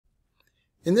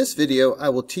In this video, I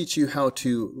will teach you how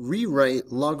to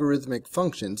rewrite logarithmic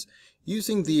functions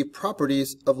using the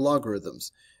properties of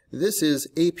logarithms. This is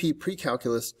AP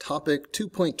Precalculus topic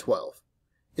 2.12.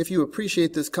 If you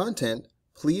appreciate this content,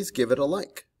 please give it a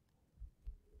like.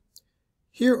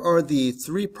 Here are the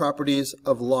three properties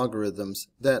of logarithms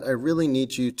that I really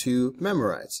need you to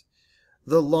memorize.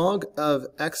 The log of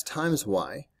x times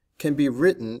y can be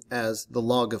written as the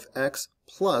log of x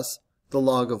plus the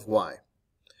log of y.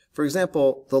 For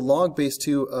example, the log base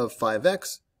 2 of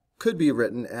 5x could be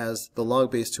written as the log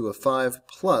base 2 of 5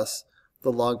 plus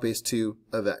the log base 2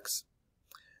 of x.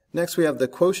 Next we have the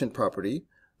quotient property.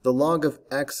 The log of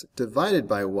x divided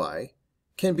by y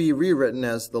can be rewritten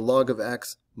as the log of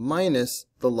x minus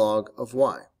the log of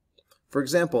y. For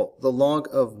example, the log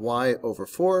of y over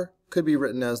 4 could be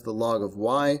written as the log of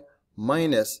y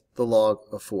minus the log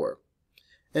of 4.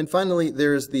 And finally,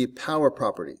 there is the power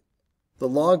property. The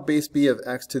log base b of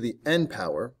x to the n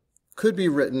power could be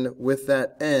written with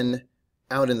that n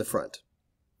out in the front.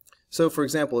 So for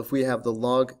example, if we have the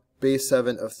log base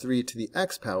 7 of 3 to the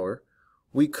x power,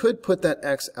 we could put that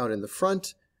x out in the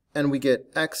front and we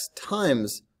get x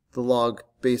times the log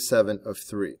base 7 of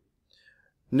 3.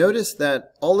 Notice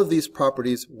that all of these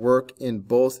properties work in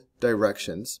both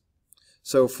directions.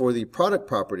 So for the product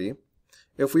property,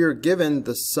 if we are given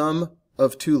the sum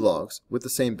of two logs with the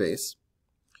same base,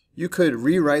 you could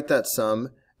rewrite that sum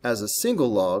as a single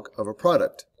log of a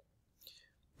product.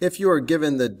 If you are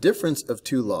given the difference of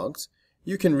two logs,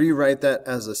 you can rewrite that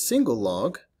as a single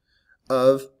log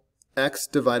of x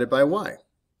divided by y.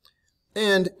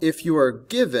 And if you are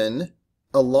given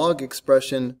a log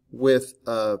expression with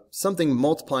something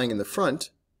multiplying in the front,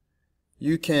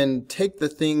 you can take the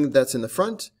thing that's in the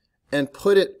front and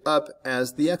put it up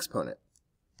as the exponent.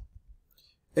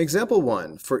 Example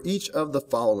 1, for each of the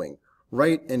following,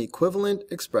 write an equivalent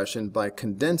expression by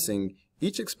condensing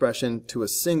each expression to a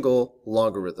single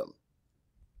logarithm.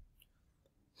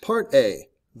 Part A,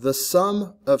 the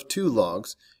sum of two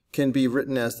logs can be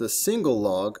written as the single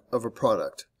log of a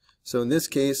product. So in this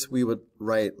case, we would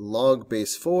write log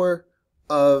base 4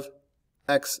 of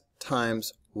x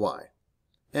times y.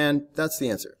 And that's the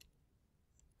answer.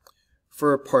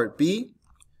 For part B,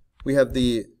 we have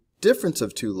the difference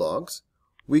of two logs.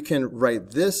 We can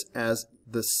write this as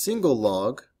the single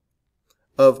log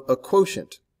of a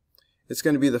quotient. It's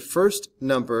going to be the first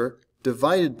number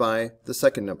divided by the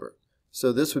second number.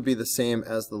 So this would be the same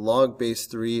as the log base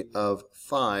 3 of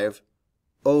 5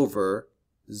 over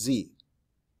z.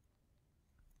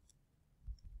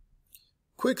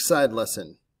 Quick side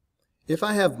lesson. If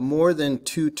I have more than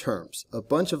two terms, a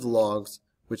bunch of logs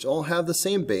which all have the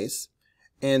same base,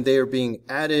 and they are being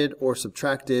added or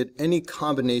subtracted, any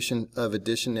combination of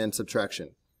addition and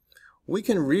subtraction, we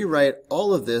can rewrite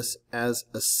all of this as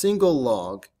a single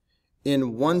log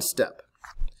in one step.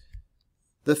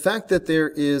 The fact that there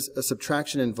is a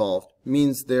subtraction involved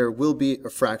means there will be a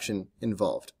fraction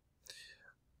involved.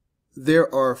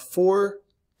 There are four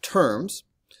terms,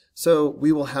 so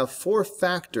we will have four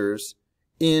factors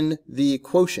in the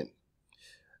quotient.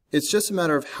 It's just a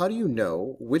matter of how do you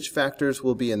know which factors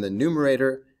will be in the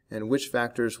numerator and which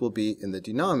factors will be in the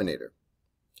denominator.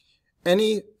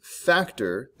 Any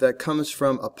factor that comes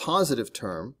from a positive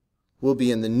term will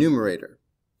be in the numerator.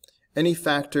 Any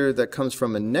factor that comes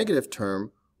from a negative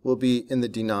term will be in the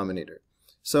denominator.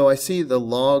 So I see the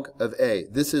log of a.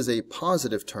 This is a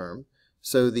positive term,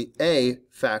 so the a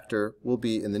factor will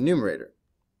be in the numerator.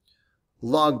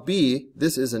 Log b,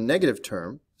 this is a negative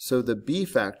term, so the b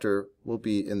factor will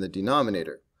be in the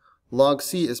denominator. Log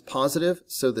c is positive,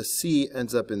 so the c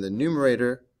ends up in the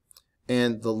numerator.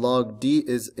 And the log d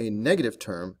is a negative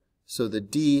term, so the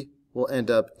d will end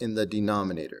up in the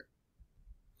denominator.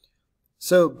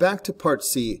 So back to part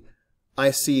C,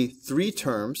 I see three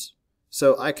terms,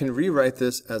 so I can rewrite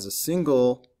this as a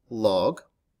single log.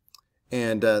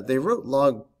 And they wrote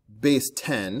log base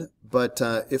 10, but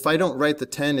if I don't write the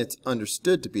 10, it's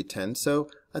understood to be 10, so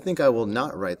I think I will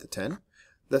not write the 10.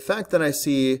 The fact that I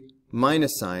see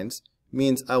minus signs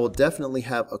means I will definitely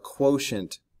have a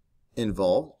quotient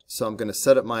involved, so I'm going to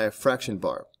set up my fraction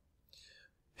bar.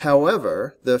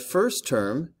 However, the first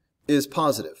term is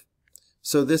positive,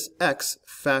 so this x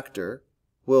factor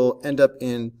will end up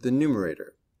in the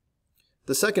numerator.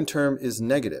 The second term is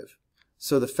negative,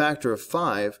 so the factor of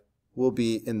 5 will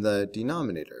be in the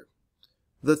denominator.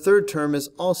 The third term is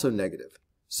also negative,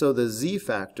 so the z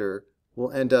factor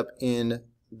will end up in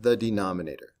the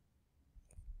denominator.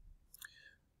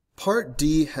 Part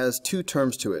D has two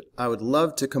terms to it. I would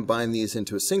love to combine these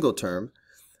into a single term,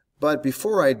 but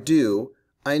before I do,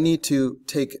 I need to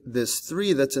take this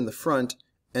 3 that's in the front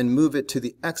and move it to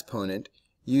the exponent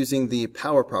using the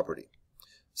power property.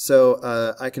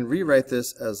 So I can rewrite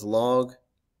this as log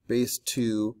base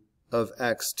 2 of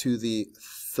x to the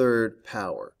third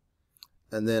power.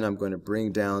 And then I'm going to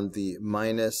bring down the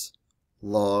minus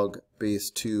log base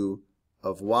 2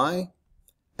 of y.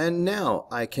 And now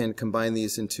I can combine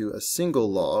these into a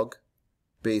single log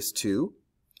base 2.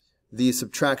 The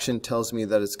subtraction tells me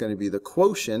that it's going to be the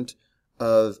quotient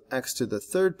of x to the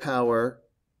third power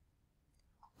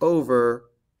over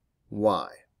y.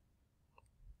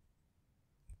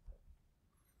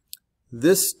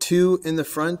 This 2 in the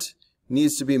front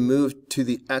needs to be moved to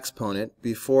the exponent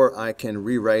before I can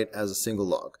rewrite as a single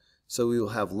log. So we will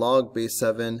have log base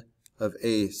 7 of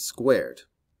a squared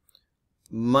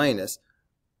minus,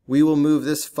 we will move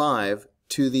this 5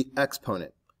 to the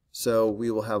exponent. So we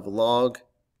will have log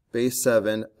base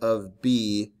 7 of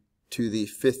b to the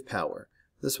fifth power.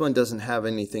 This one doesn't have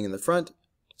anything in the front,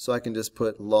 so I can just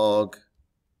put log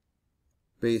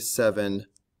base 7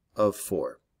 of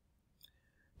 4.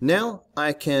 Now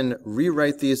I can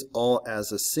rewrite these all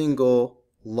as a single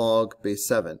log base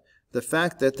 7. The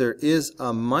fact that there is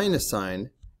a minus sign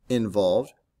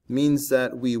involved means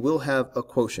that we will have a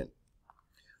quotient.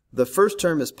 The first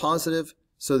term is positive,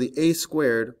 so the a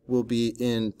squared will be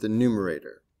in the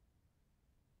numerator.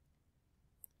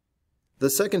 The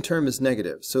second term is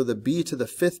negative, so the b to the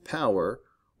fifth power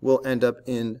will end up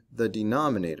in the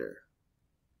denominator.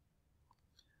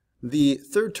 The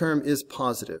third term is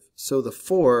positive, so the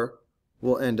 4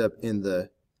 will end up in the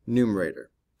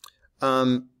numerator.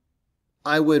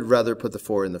 I would rather put the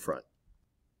 4 in the front.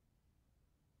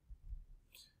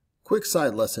 Quick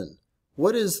side lesson.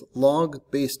 What is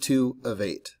log base 2 of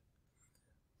 8?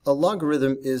 A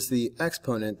logarithm is the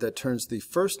exponent that turns the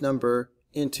first number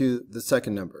into the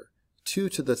second number. 2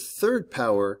 to the third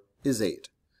power is 8.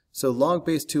 So log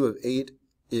base 2 of 8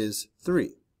 is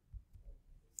 3.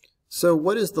 So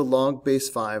what is the log base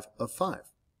 5 of 5?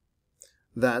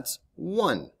 That's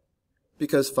 1,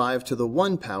 because 5 to the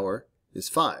 1 power is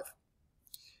 5.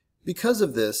 Because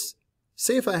of this,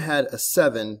 say if I had a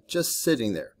 7 just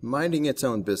sitting there, minding its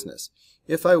own business.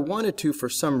 If I wanted to for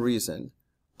some reason,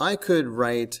 I could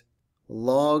write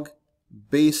log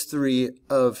base 3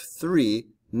 of 3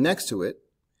 next to it,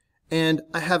 and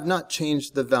I have not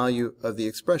changed the value of the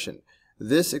expression.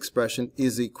 This expression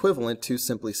is equivalent to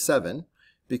simply 7,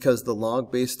 because the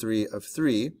log base 3 of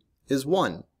 3 is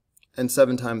 1, and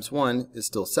 7 times 1 is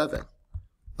still 7.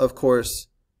 Of course,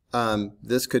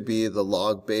 this could be the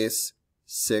log base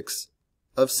 6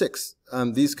 of 6.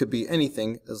 These could be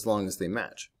anything as long as they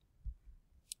match.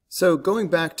 So going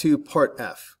back to part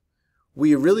F,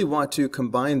 we really want to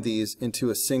combine these into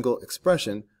a single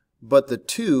expression, but the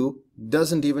 2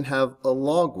 doesn't even have a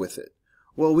log with it.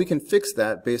 Well, we can fix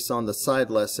that based on the side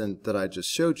lesson that I just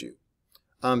showed you.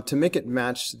 To make it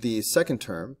match the second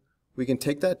term, we can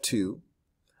take that 2,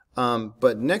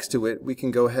 but next to it we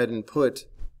can go ahead and put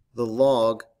the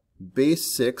log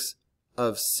base 6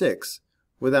 of 6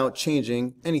 without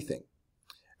changing anything.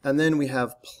 And then we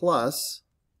have plus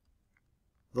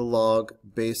the log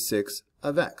base 6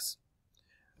 of x.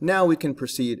 Now we can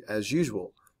proceed as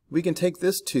usual. We can take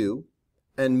this 2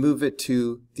 and move it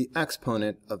to the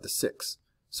exponent of the 6.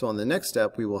 So on the next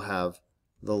step we will have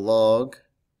the log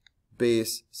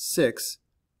base 6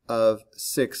 of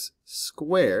 6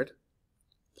 squared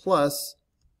plus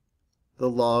the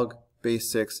log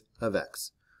base 6 of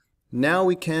x. Now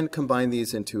we can combine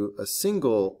these into a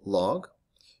single log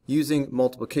using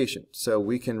multiplication. So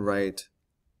we can write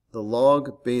the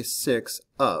log base 6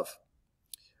 of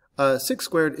 6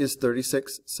 squared is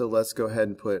 36, so let's go ahead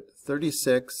and put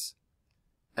 36x.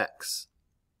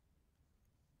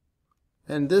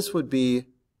 And this would be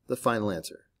the final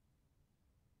answer.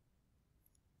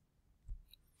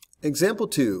 Example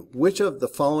 2. Which of the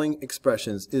following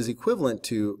expressions is equivalent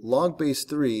to log base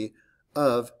 3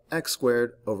 of x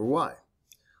squared over y?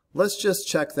 Let's just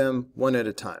check them one at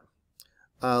a time.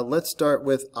 Let's start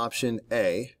with option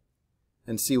A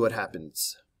and see what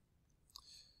happens.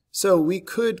 So we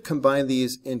could combine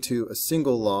these into a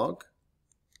single log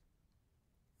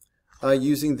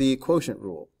using the quotient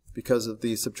rule because of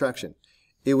the subtraction.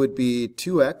 It would be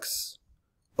 2x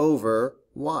over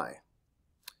y.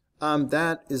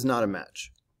 That is not a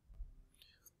match.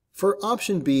 For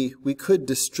option B, we could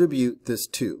distribute this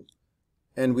 2,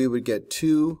 and we would get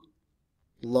 2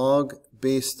 log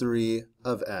base 3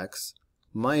 of x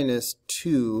minus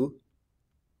 2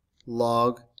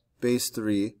 log base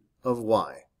 3 of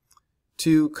y.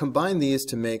 To combine these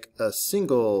to make a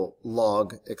single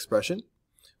log expression,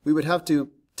 we would have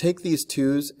to take these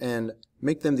 2's and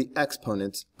make them the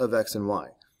exponents of x and y.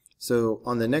 So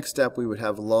on the next step we would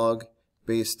have log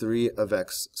base 3 of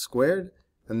x squared,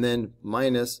 and then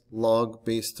minus log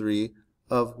base 3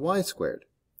 of y squared.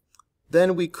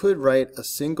 Then we could write a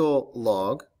single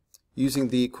log using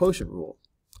the quotient rule.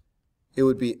 It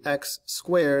would be x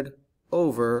squared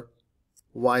over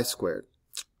y squared.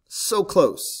 So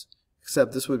close,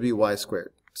 except this would be y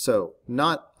squared. So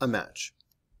not a match.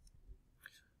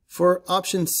 For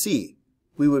option C,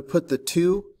 we would put the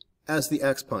 2 as the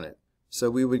exponent. So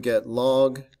we would get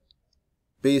log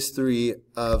base 3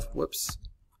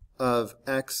 of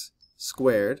x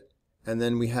squared, and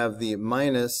then we have the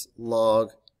minus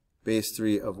log base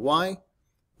 3 of y.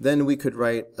 Then we could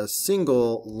write a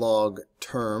single log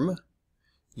term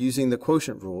using the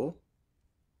quotient rule.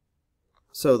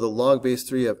 So the log base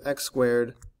 3 of x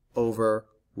squared over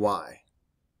y.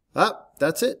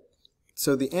 That's it.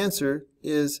 So the answer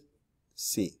is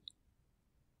C.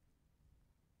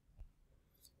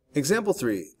 Example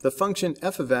 3. The function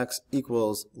f of x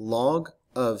equals log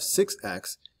of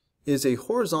 6x is a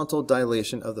horizontal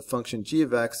dilation of the function g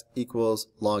of x equals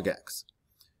log x.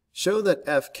 Show that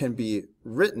f can be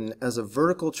written as a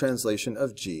vertical translation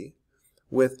of g,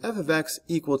 with f of x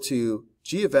equal to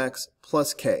g of x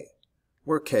plus k,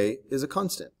 where k is a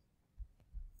constant.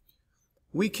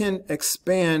 We can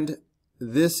expand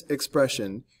this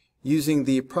expression using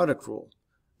the product rule.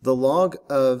 The log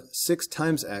of 6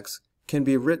 times x can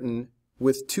be written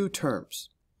with 2 terms.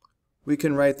 We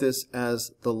can write this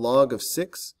as the log of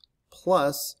 6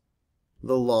 plus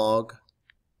the log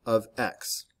of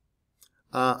x.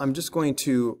 I'm just going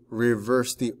to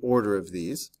reverse the order of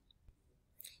these.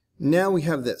 Now we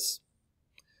have this.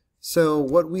 So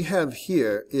what we have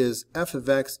here is f of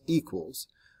x equals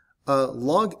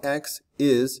log x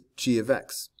is g of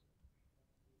x.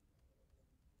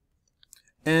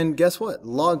 And guess what?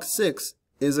 Log 6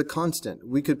 is a constant.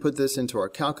 We could put this into our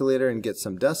calculator and get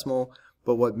some decimal,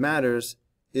 but what matters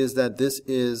is that this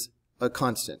is a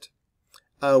constant.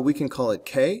 We can call it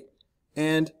k,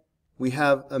 and we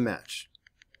have a match.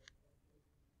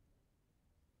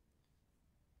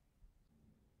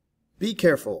 Be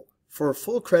careful. For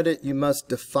full credit, you must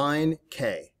define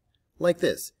k, like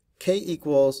this. K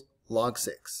equals log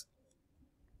 6.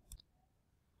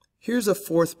 Here's a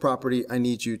fourth property I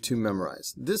need you to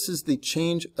memorize. This is the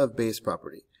change of base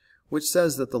property, which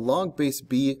says that the log base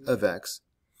b of x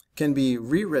can be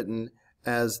rewritten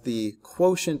as the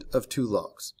quotient of 2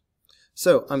 logs.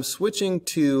 So I'm switching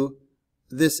to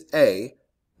this a.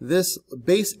 This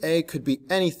base a could be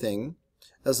anything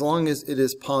as long as it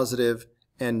is positive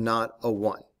and not a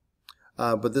 1.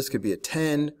 But this could be a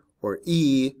 10 or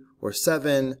e or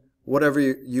 7, whatever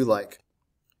you like.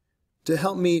 To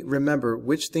help me remember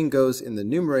which thing goes in the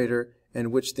numerator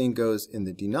and which thing goes in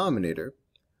the denominator,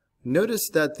 notice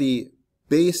that the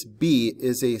base b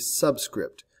is a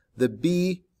subscript. The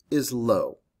b is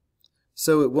low.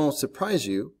 So it won't surprise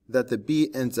you that the b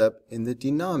ends up in the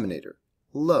denominator,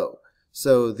 low.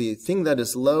 So the thing that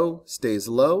is low stays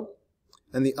low,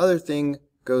 and the other thing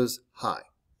goes high.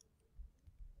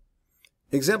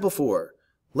 Example 4.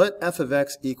 Let f of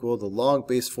x equal the log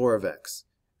base 4 of x,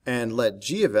 and let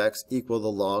g of x equal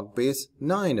the log base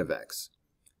 9 of x.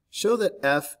 Show that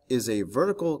f is a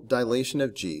vertical dilation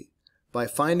of g by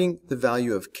finding the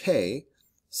value of k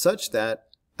such that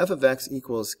f of x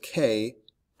equals k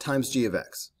times g of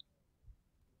x.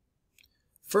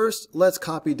 First, let's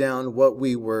copy down what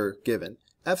we were given.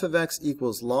 F of x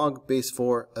equals log base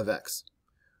 4 of x.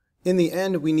 In the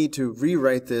end, we need to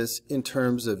rewrite this in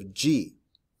terms of g.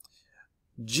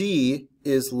 G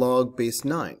is log base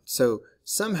 9. So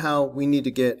somehow we need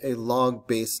to get a log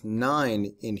base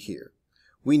 9 in here.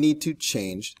 We need to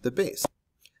change the base.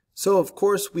 So of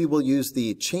course we will use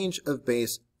the change of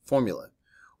base formula.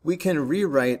 We can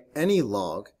rewrite any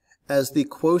log as the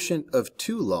quotient of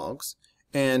 2 logs,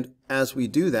 and as we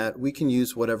do that, we can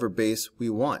use whatever base we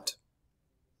want.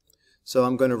 So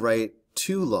I'm going to write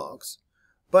 2 logs,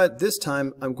 but this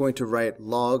time I'm going to write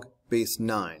log base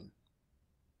 9.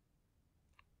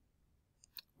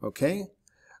 Okay?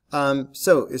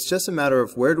 So it's just a matter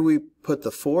of where do we put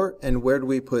the 4 and where do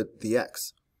we put the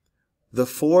x. The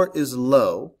 4 is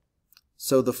low,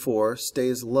 so the 4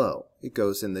 stays low. It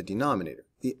goes in the denominator.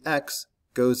 The x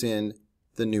goes in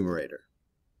the numerator.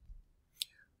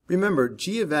 Remember,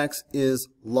 g of x is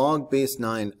log base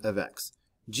 9 of x.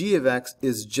 G of x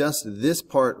is just this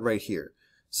part right here.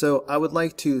 So I would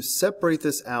like to separate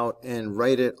this out and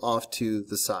write it off to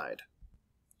the side.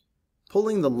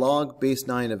 Pulling the log base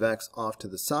 9 of x off to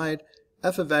the side,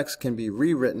 f of x can be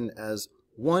rewritten as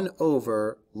 1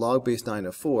 over log base 9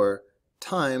 of 4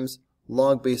 times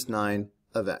log base 9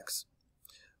 of x.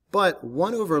 But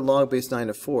 1 over log base 9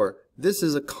 of 4, this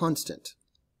is a constant.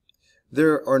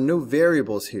 There are no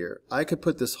variables here. I could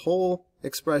put this whole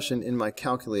expression in my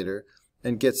calculator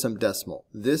and get some decimal.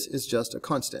 This is just a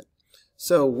constant.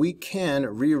 So we can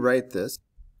rewrite this.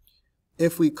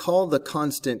 If we call the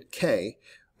constant k,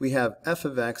 we have f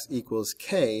of x equals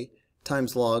k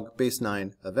times log base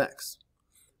 9 of x.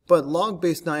 But log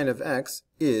base 9 of x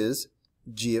is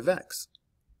g of x.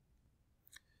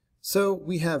 So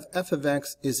we have f of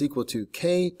x is equal to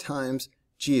k times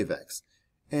g of x.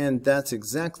 And that's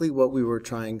exactly what we were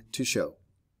trying to show.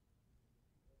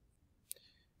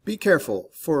 Be careful.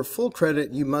 For full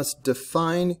credit, you must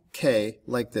define k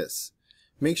like this.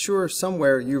 Make sure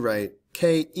somewhere you write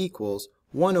k equals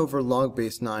 1 over log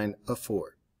base 9 of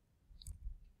 4.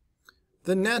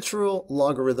 The natural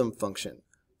logarithm function.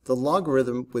 The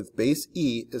logarithm with base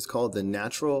e is called the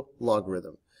natural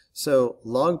logarithm. So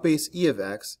log base e of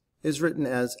x is written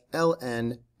as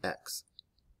ln x.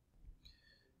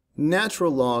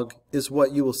 Natural log is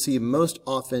what you will see most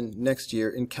often next year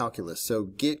in calculus, so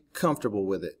get comfortable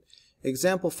with it.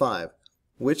 Example 5.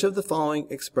 Which of the following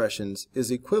expressions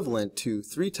is equivalent to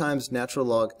 3 times natural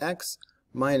log x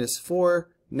minus 4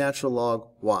 natural log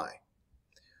y?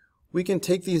 We can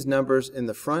take these numbers in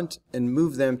the front and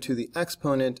move them to the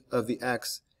exponent of the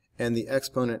x and the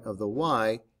exponent of the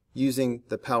y using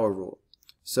the power rule.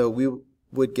 So we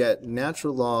would get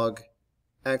natural log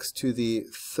x to the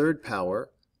third power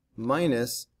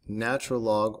minus natural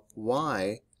log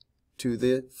y to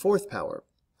the fourth power.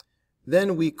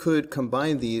 Then we could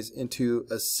combine these into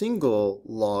a single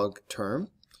log term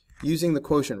using the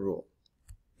quotient rule.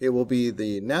 It will be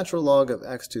the natural log of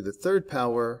x to the third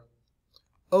power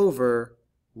over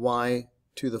y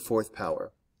to the fourth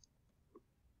power.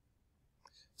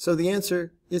 So the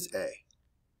answer is A.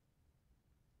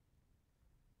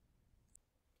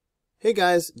 Hey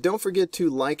guys, don't forget to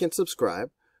like and subscribe.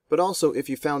 But also, if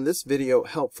you found this video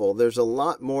helpful, there's a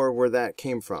lot more where that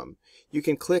came from. You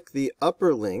can click the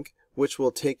upper link, which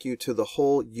will take you to the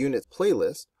whole unit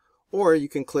playlist, or you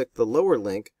can click the lower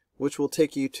link, which will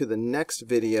take you to the next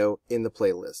video in the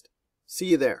playlist. See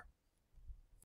you there.